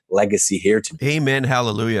 my legacy here to be. Amen.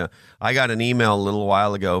 Hallelujah. I got an email a little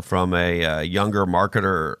while ago from a younger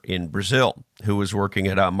marketer in Brazil who was working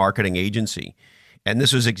at a marketing agency. And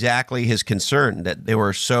this was exactly his concern, that they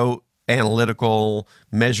were so analytical,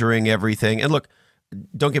 measuring everything. And look,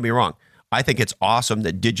 don't get me wrong. I think it's awesome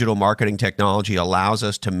that digital marketing technology allows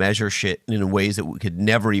us to measure shit in ways that we could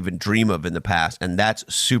never even dream of in the past. And that's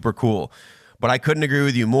super cool. But I couldn't agree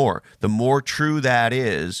with you more. The more true that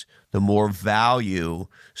is, the more value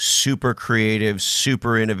super creative,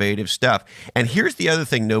 super innovative stuff. And here's the other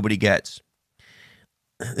thing nobody gets.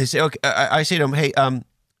 They say, okay, I say to them, hey,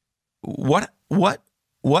 what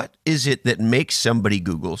is it that makes somebody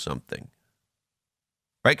Google something?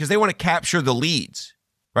 Right? Because they want to capture the leads.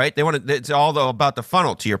 Right? It's all about the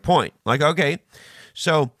funnel, to your point. Like, okay,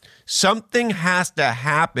 so something has to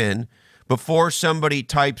happen before somebody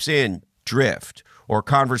types in Drift or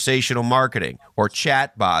conversational marketing or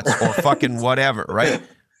chatbots or fucking whatever, right?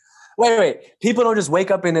 Wait. People don't just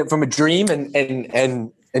wake up from a dream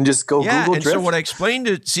and just go Google Drift. So what I explain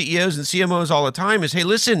to CEOs and CMOs all the time is, hey,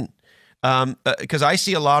 listen, because I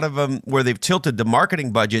see a lot of them where they've tilted the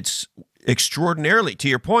marketing budgets extraordinarily, to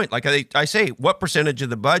your point. Like I say, what percentage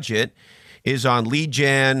of the budget is on lead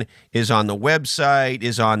gen, is on the website,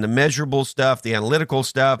 is on the measurable stuff, the analytical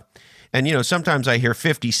stuff? And, sometimes I hear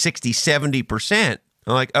 50, 60, 70%.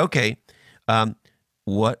 I'm like, okay, how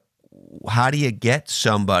do you get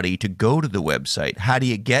somebody to go to the website? How do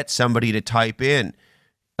you get somebody to type in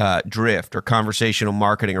Drift or conversational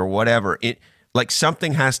marketing or whatever? Like,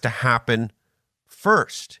 something has to happen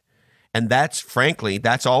first. And that's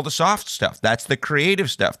all the soft stuff. That's the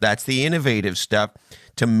creative stuff. That's the innovative stuff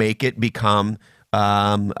to make it become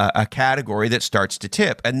a category that starts to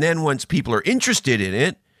tip. And then once people are interested in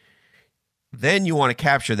it, then you want to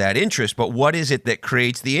capture that interest. But what is it that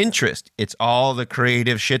creates the interest? It's all the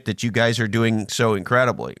creative shit that you guys are doing so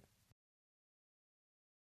incredibly.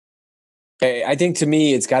 I think, to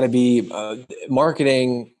me, it's got to be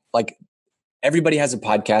marketing. Like, everybody has a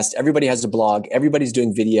podcast, everybody has a blog, everybody's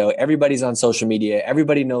doing video, everybody's on social media,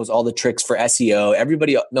 everybody knows all the tricks for SEO,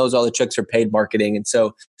 everybody knows all the tricks for paid marketing. And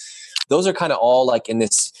so those are kind of all like in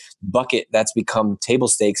this bucket that's become table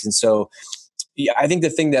stakes. And so I think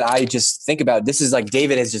the thing that I just think about, this is like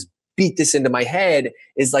David has just beat this into my head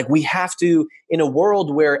is like, we have to, in a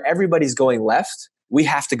world where everybody's going left, we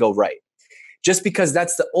have to go right. Just because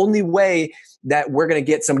that's the only way that we're going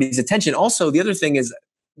to get somebody's attention. Also, the other thing is,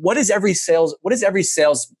 what is every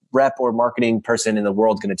sales rep or marketing person in the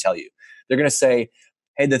world going to tell you? They're going to say,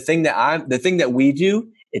 hey, the thing that we do,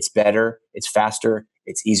 it's better, it's faster,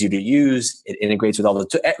 it's easier to use, it integrates with all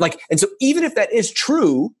the and so even if that is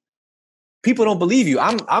true, people don't believe you.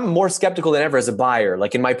 I'm more skeptical than ever as a buyer,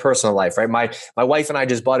 like in my personal life, right? My wife and I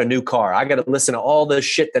just bought a new car. I got to listen to all the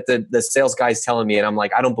shit that the sales guy's telling me. And I'm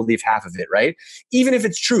like, I don't believe half of it, right? Even if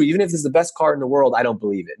it's true, even if it's the best car in the world, I don't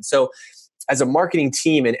believe it. And so as a marketing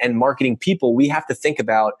team and marketing people, we have to think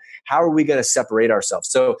about how are we going to separate ourselves?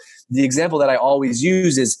 So the example that I always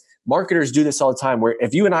use is marketers do this all the time, where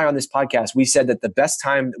if you and I on this podcast, we said that the best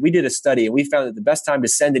time, we did a study and we found that the best time to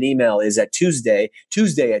send an email is at Tuesday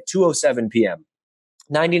at 2:07 p.m.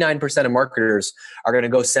 99% of marketers are going to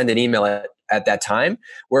go send an email at that time,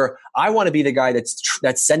 where I want to be the guy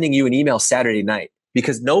that's sending you an email Saturday night,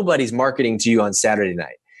 because nobody's marketing to you on Saturday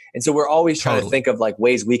night. And so we're always trying to think of like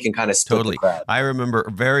ways we can kind of split the crowd. I remember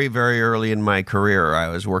very, very early in my career, I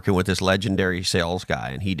was working with this legendary sales guy,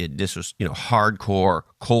 and this was, hardcore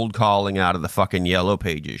cold calling out of the fucking Yellow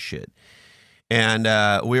Pages shit. And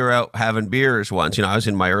we were out having beers once. I was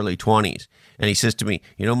in my early 20s, and he says to me,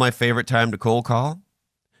 my favorite time to cold call?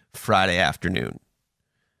 Friday afternoon.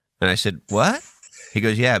 And I said, what? He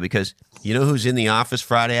goes, yeah, because who's in the office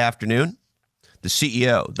Friday afternoon? The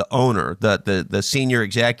CEO, the owner, the senior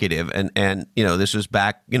executive, and this was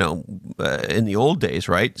back in the old days,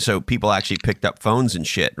 right? So people actually picked up phones and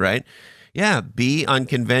shit, right? Yeah, be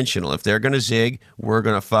unconventional. If they're gonna zig, we're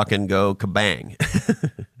gonna fucking go kabang.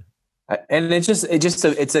 And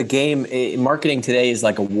it's a game. Marketing today is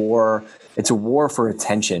like a war. It's a war for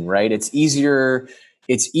attention, right? It's easier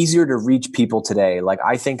to reach people today. Like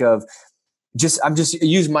I think of I'm just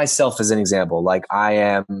use myself as an example. Like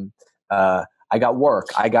I got work.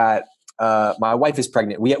 I got my wife is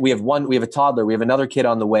pregnant. We have a toddler. We have another kid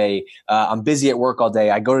on the way. I'm busy at work all day.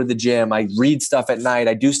 I go to the gym. I read stuff at night.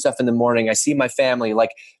 I do stuff in the morning. I see my family.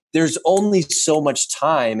 Like there's only so much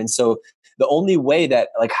time, and so the only way that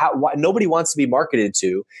nobody wants to be marketed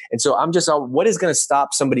to. And so I'm just what is going to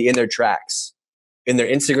stop somebody in their tracks, in their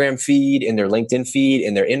Instagram feed, in their LinkedIn feed,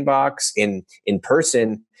 in their inbox, in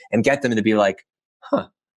person, and get them to be like,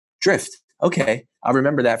 drift. Okay, I'll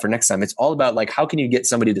remember that for next time. It's all about how can you get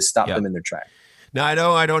somebody to stop them in their track? Now, I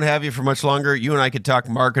know I don't have you for much longer. You and I could talk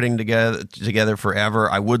marketing together forever.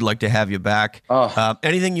 I would like to have you back.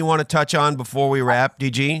 Anything you want to touch on before we wrap,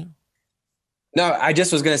 DG? No, I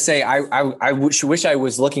just was going to say, I wish I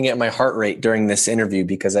was looking at my heart rate during this interview,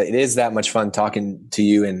 because it is that much fun talking to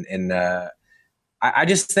you. And I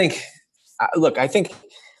just think, look, I think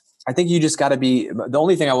you just got to be, the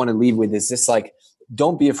only thing I want to leave with is just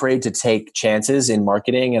don't be afraid to take chances in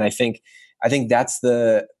marketing. And I think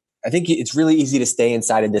it's really easy to stay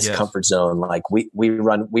inside of this comfort zone. Like we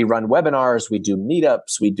run webinars, we do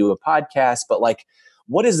meetups, we do a podcast, but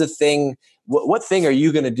what is the thing, what thing are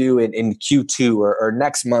you going to do in Q2 or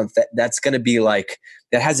next month that's going to be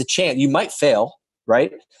that has a chance? You might fail,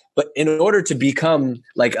 right? But in order to become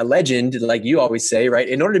a legend, like you always say, right?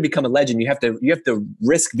 In order to become a legend, you have to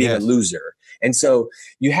risk being a loser. And so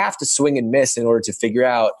you have to swing and miss in order to figure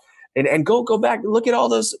out and go back, look at all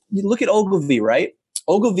those, look at Ogilvy, right?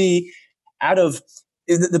 Ogilvy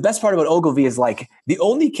the best part about Ogilvy is the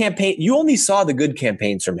only campaign, you only saw the good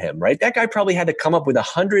campaigns from him, right? That guy probably had to come up with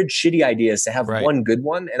 100 shitty ideas to have one good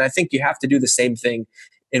one. And I think you have to do the same thing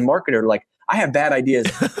in marketer. I have bad ideas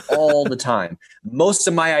all the time. Most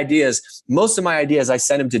of my ideas, I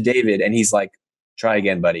send him to David and he's like, try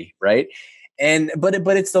again, buddy. Right. But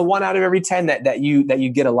it's the 1 out of every 10 that you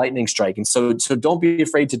get a lightning strike. And so don't be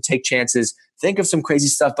afraid to take chances, think of some crazy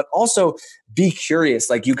stuff, but also be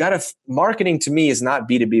curious. Marketing to me is not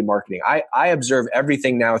B2B marketing. I observe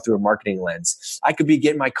everything now through a marketing lens. I could be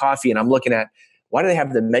getting my coffee and I'm looking at, why do they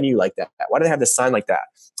have the menu like that? Why do they have the sign like that?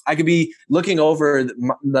 I could be looking over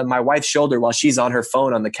my wife's shoulder while she's on her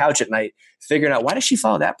phone on the couch at night, figuring out, why does she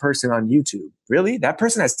follow that person on YouTube? Really? That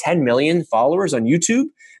person has 10 million followers on YouTube?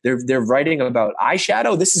 They're writing about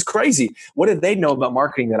eyeshadow? This is crazy. What do they know about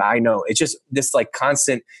marketing that I know? It's just this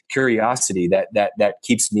constant curiosity that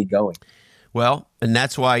keeps me going. Well, and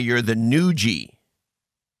that's why you're the new G.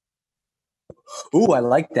 Ooh, I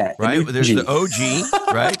like that. Right? There's the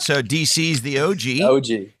OG, right? So DC's the OG.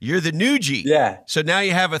 OG. You're the new G. Yeah. So now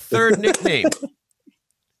you have a third nickname.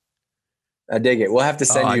 I dig it. We'll have to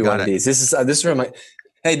send you one of these. This is from my.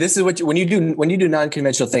 Hey, this is what when you do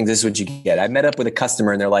non-conventional things. This is what you get. I met up with a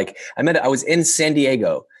customer, and they're like, I was in San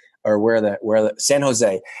Diego. or where the San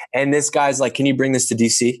Jose. And this guy's like, can you bring this to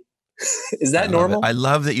DC? Is that normal? I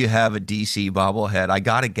love that you have a DC bobblehead. I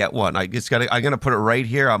got to get one. I'm going to put it right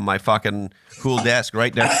here on my fucking cool desk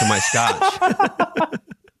right next to my scotch.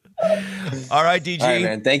 All right, DG. All right,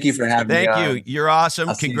 man. Thank you for having me on. Thank you. You're awesome.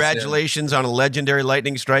 I'll Congratulations on a legendary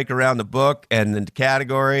lightning strike around the book and the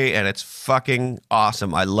category, and it's fucking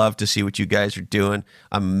awesome. I love to see what you guys are doing.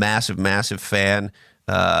 I'm a massive, massive fan.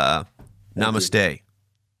 Namaste.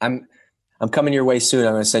 I'm coming your way soon.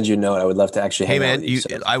 I'm going to send you a note. I would love to actually hang out with you.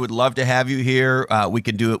 I would love to have you here. We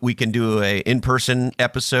can do it. We can do a in-person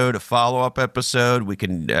episode, a follow-up episode. We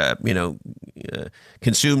can,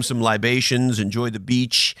 consume some libations, enjoy the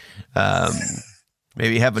beach,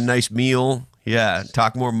 maybe have a nice meal. Yeah,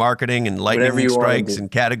 talk more marketing and lightning strikes and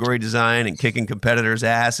category design and kicking competitors'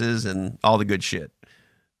 asses and all the good shit.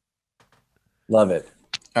 Love it.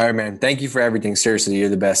 All right, man. Thank you for everything. Seriously, you're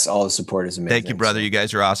the best. All the support is amazing. Thank you, brother. You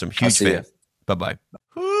guys are awesome. Huge fan. Bye-bye.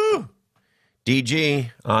 Woo.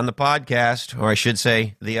 DG on the podcast, or I should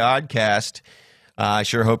say the Oddcast. I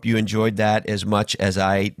sure hope you enjoyed that as much as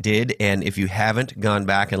I did. And if you haven't gone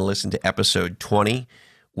back and listened to episode 20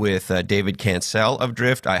 with David Cancel of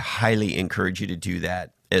Drift, I highly encourage you to do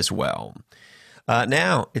that as well.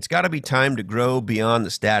 Now, it's got to be time to grow beyond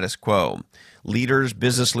the status quo. Leaders,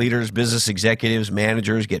 business executives,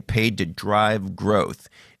 managers get paid to drive growth.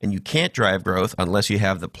 And you can't drive growth unless you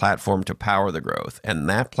have the platform to power the growth. And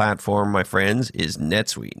that platform, my friends, is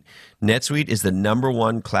NetSuite. NetSuite is the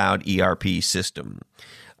 #1 cloud ERP system.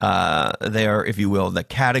 They are, if you will, the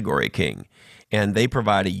category king. And they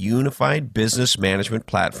provide a unified business management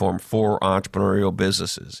platform for entrepreneurial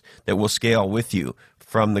businesses that will scale with you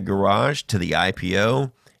from the garage to the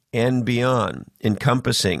IPO and beyond,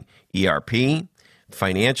 encompassing ERP,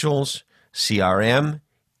 financials, CRM,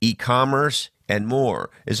 e-commerce, and more.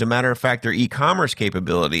 As a matter of fact, their e-commerce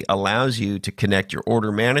capability allows you to connect your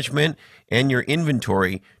order management and your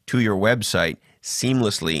inventory to your website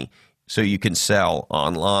seamlessly so you can sell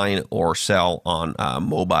online or sell on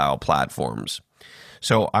mobile platforms.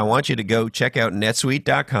 So I want you to go check out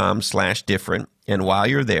netsuite.com/different. And while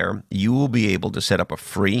you're there, you will be able to set up a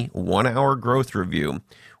free 1-hour growth review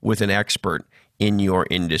with an expert in your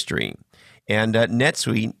industry. And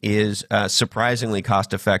NetSuite is surprisingly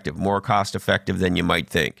cost-effective, more cost-effective than you might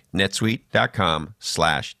think.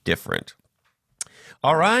 netsuite.com/different.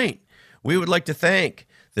 All right. We would like to thank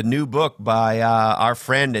the new book by our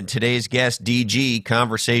friend and today's guest, DG,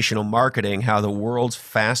 Conversational Marketing, How the World's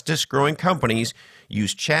Fastest Growing Companies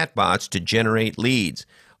Use Chatbots to Generate Leads.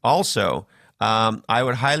 Also, I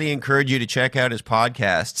would highly encourage you to check out his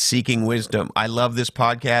podcast, Seeking Wisdom. I love this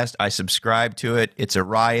podcast. I subscribe to it. It's a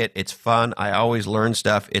riot. It's fun. I always learn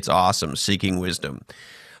stuff. It's awesome. Seeking Wisdom.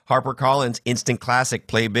 HarperCollins' instant classic,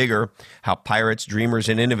 Play Bigger, How Pirates, Dreamers,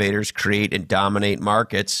 and Innovators Create and Dominate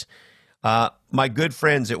Markets. My good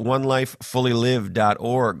friends at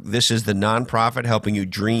onelifefullylive.org. This is the nonprofit helping you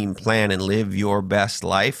dream, plan, and live your best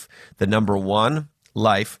life. The number one,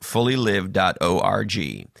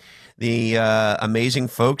 lifefullylive.org. The amazing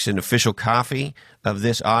folks in official coffee of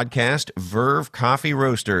this Oddcast, Verve Coffee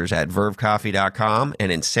Roasters at vervecoffee.com,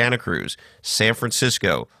 and in Santa Cruz, San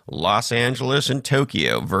Francisco, Los Angeles, and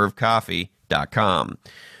Tokyo, vervecoffee.com.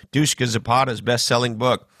 Dushka Zapata's best-selling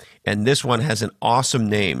book, and this one has an awesome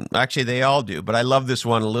name. Actually, they all do, but I love this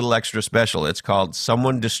one a little extra special. It's called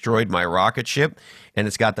Someone Destroyed My Rocket Ship, and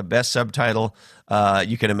it's got the best subtitle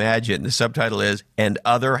you can imagine. The subtitle is, And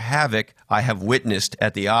Other Havoc I Have Witnessed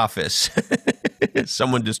at the Office.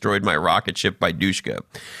 Someone Destroyed My Rocket Ship by Dushka.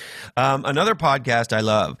 Another podcast I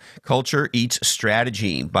love, Culture Eats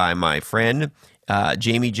Strategy by my friend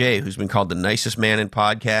Jamie J., who's been called the nicest man in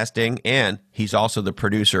podcasting, and he's also the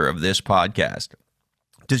producer of this podcast.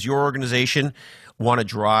 Does your organization want to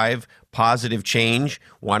drive positive change?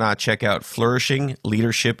 Why not check out Flourishing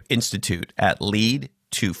Leadership Institute at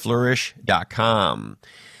leadtoflourish.com.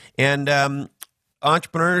 And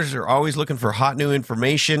entrepreneurs are always looking for hot new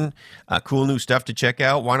information, cool new stuff to check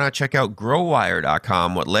out. Why not check out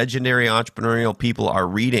growwire.com, what legendary entrepreneurial people are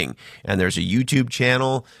reading? And there's a YouTube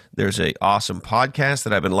channel. There's an awesome podcast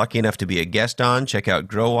that I've been lucky enough to be a guest on. Check out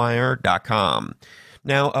growwire.com.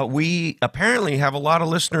 Now, we apparently have a lot of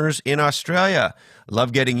listeners in Australia.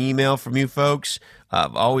 Love getting email from you folks.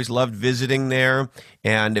 I've always loved visiting there.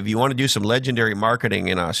 And if you want to do some legendary marketing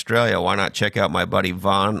in Australia, why not check out my buddy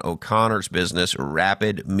Vaughn O'Connor's business,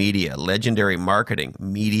 Rapid Media, legendary marketing,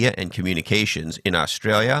 media, and communications in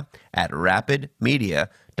Australia at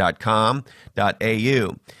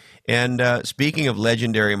rapidmedia.com.au. And speaking of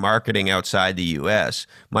legendary marketing outside the U.S.,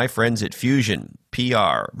 my friends at Fusion,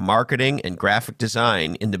 PR, marketing, and graphic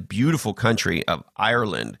design in the beautiful country of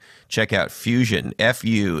Ireland. Check out Fusion,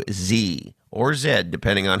 F-U-Z, or Z,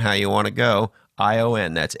 depending on how you want to go,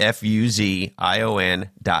 I-O-N. That's Fuzion.ie.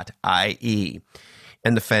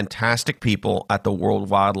 And the fantastic people at the World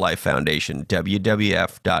Wildlife Foundation,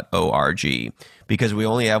 WWF.org, because we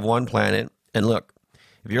only have one planet. And look,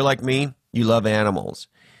 if you're like me, you love animals.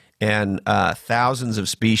 And thousands of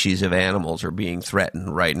species of animals are being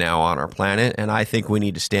threatened right now on our planet, and I think we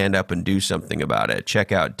need to stand up and do something about it.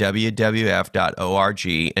 Check out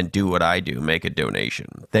WWF.org and do what I do, make a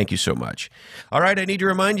donation. Thank you so much. All right, I need to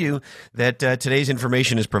remind you that today's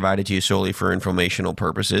information is provided to you solely for informational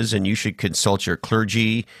purposes, and you should consult your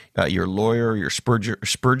clergy, your lawyer, your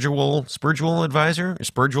spiritual advisor,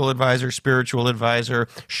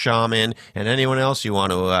 shaman, and anyone else you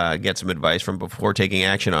want to get some advice from before taking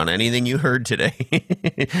action on anything you heard today.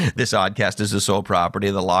 This oddcast is the sole property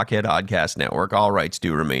of the Lochhead Oddcast Network. All rights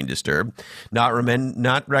do remain disturbed. Not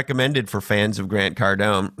recommended for fans of Grant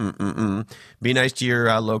Cardone. Be nice to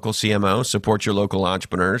your local CMO. Support your local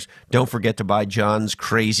entrepreneurs. Don't forget to buy John's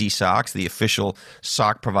Crazy Socks, the official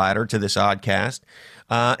sock provider to this oddcast.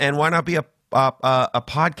 And why not be a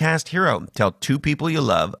podcast hero? Tell two people you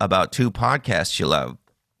love about two podcasts you love.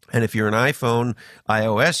 And if you're an iPhone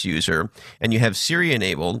iOS user and you have Siri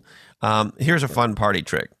enabled, here's a fun party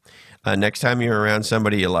trick. Next time you're around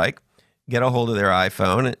somebody you like, get a hold of their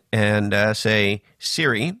iPhone and say,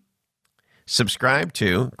 Siri, subscribe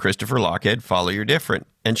to Christopher Lochhead, Follow Your Different.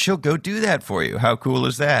 And she'll go do that for you. How cool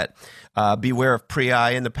is that? Beware of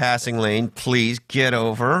Prii in the passing lane. Please get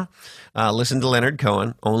over. Listen to Leonard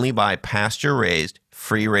Cohen. Only buy pasture-raised,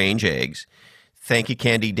 free-range eggs. Thank you,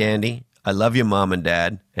 Candy Dandy. I love you, Mom and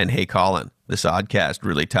Dad. And hey, Colin, this oddcast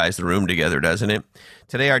really ties the room together, doesn't it?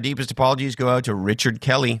 Today, our deepest apologies go out to Richard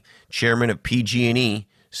Kelly, chairman of PG&E.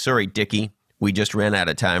 Sorry, Dickie, we just ran out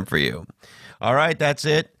of time for you. All right, that's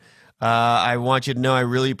it. I want you to know I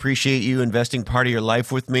really appreciate you investing part of your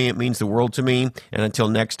life with me. It means the world to me. And until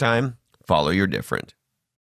next time, follow your different.